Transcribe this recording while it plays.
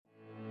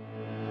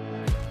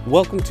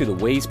Welcome to the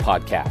Ways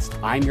Podcast.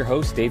 I'm your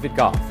host, David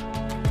Goff.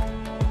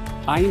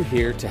 I am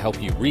here to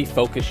help you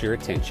refocus your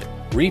attention,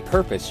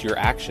 repurpose your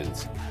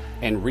actions,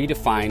 and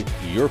redefine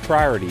your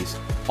priorities,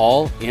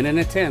 all in an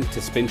attempt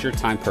to spend your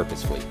time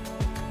purposefully.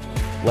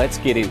 Let's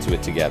get into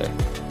it together.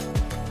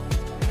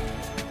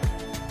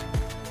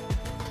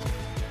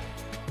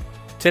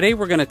 Today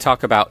we're going to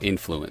talk about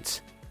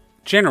influence.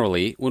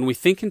 Generally, when we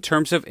think in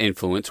terms of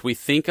influence, we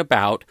think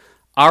about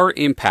our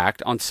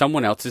impact on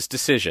someone else's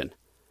decision,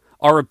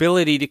 our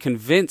ability to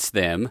convince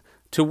them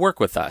to work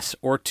with us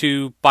or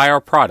to buy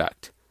our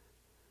product.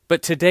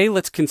 But today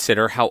let's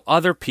consider how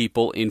other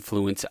people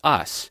influence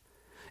us.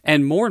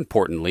 And more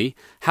importantly,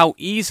 how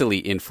easily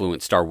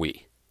influenced are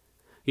we?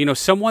 You know,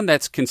 someone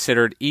that's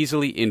considered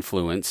easily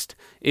influenced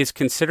is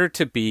considered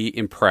to be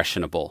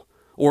impressionable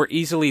or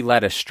easily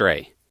led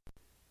astray.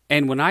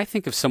 And when I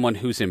think of someone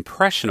who's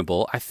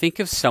impressionable, I think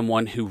of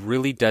someone who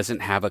really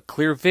doesn't have a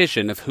clear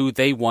vision of who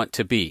they want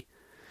to be.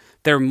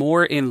 They're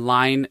more in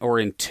line or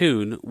in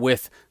tune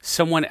with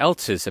someone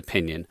else's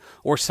opinion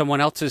or someone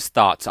else's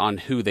thoughts on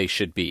who they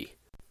should be.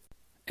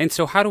 And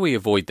so how do we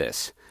avoid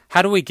this?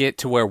 How do we get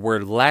to where we're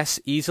less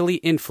easily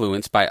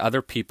influenced by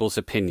other people's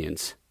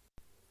opinions?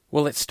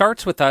 Well, it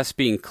starts with us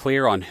being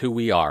clear on who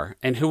we are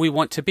and who we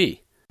want to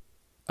be.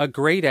 A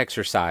great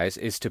exercise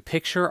is to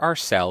picture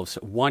ourselves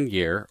 1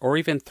 year or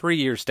even 3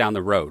 years down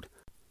the road.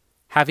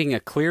 Having a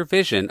clear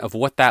vision of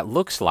what that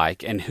looks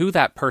like and who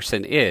that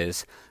person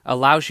is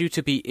allows you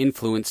to be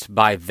influenced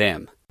by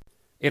them.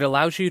 It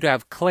allows you to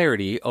have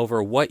clarity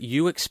over what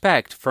you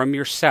expect from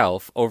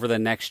yourself over the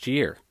next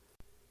year.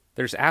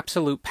 There's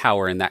absolute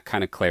power in that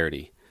kind of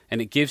clarity, and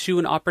it gives you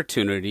an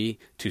opportunity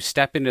to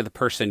step into the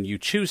person you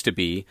choose to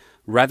be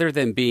rather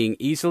than being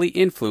easily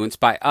influenced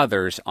by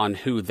others on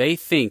who they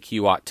think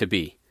you ought to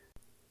be.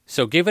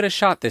 So give it a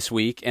shot this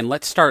week and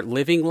let's start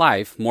living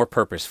life more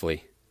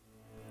purposefully.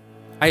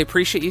 I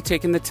appreciate you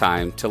taking the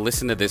time to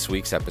listen to this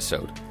week's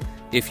episode.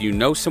 If you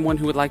know someone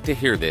who would like to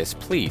hear this,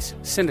 please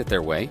send it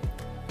their way.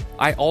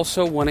 I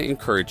also want to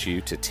encourage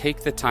you to take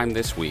the time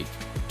this week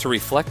to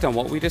reflect on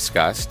what we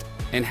discussed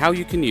and how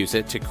you can use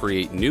it to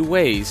create new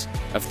ways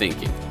of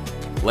thinking.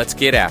 Let's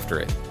get after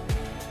it.